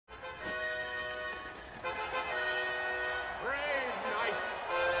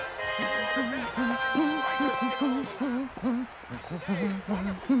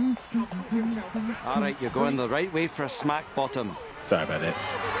All right, you're going the right way for a smack bottom. Sorry about it.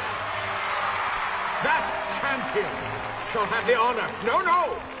 That champion shall have the honor,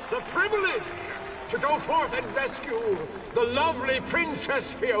 no, the privilege to go forth and rescue the lovely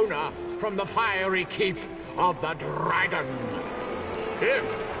Princess Fiona from the fiery keep of the dragon. If,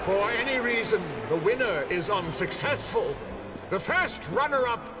 for any reason, the winner is unsuccessful, the first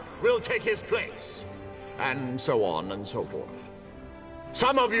runner-up will take his place, and so on and so forth.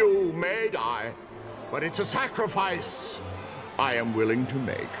 Some of you may die, but it's a sacrifice I am willing to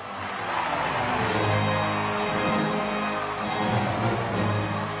make.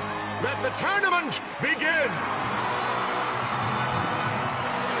 Let the tournament begin!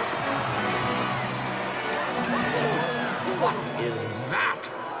 What is that?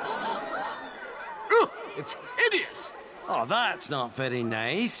 Ugh, it's hideous! Oh, that's not very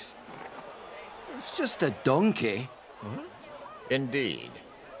nice. It's just a donkey. Huh? Indeed.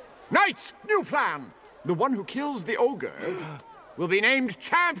 Knights, new plan! The one who kills the ogre will be named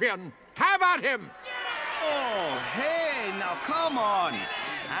champion. Have at him! Oh, hey, now come on.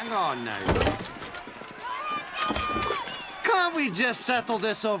 Hang on now. Can't we just settle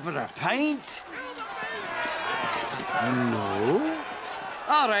this over a pint? No.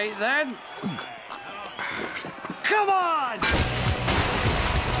 All right, then. Come on!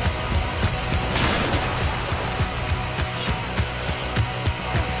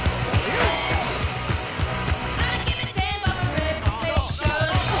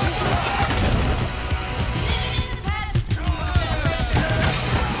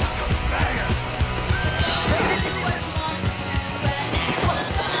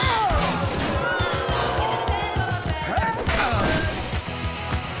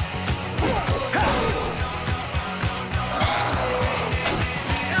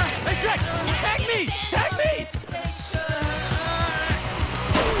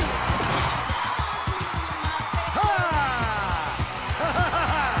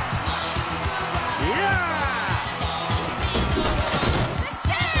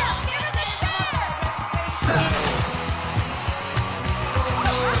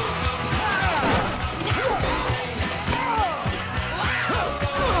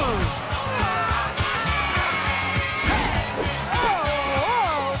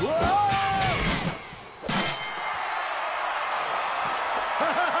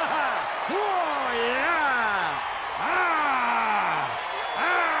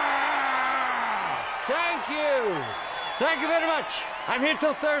 Thank you very much. I'm here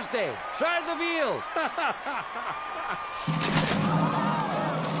till Thursday. Try the veal.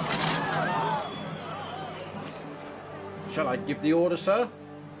 Shall I give the order, sir?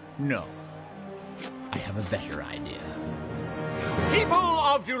 No. I have a better idea. People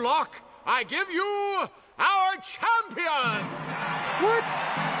of Yulok, I give you our champion! What?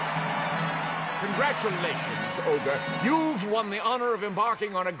 Congratulations, Ogre. You've won the honor of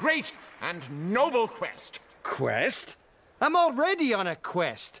embarking on a great and noble quest. Quest? I'm already on a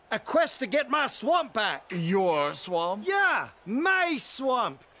quest. A quest to get my swamp back. Your swamp? Yeah, my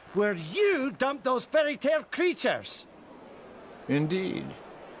swamp, where you dumped those fairy tale creatures. Indeed.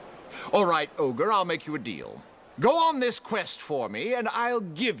 All right, Ogre, I'll make you a deal. Go on this quest for me, and I'll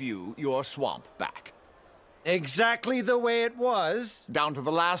give you your swamp back. Exactly the way it was? Down to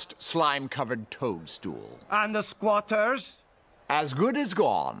the last slime-covered toadstool. And the squatters? As good as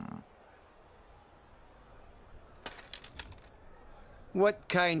gone. What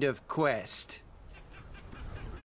kind of quest?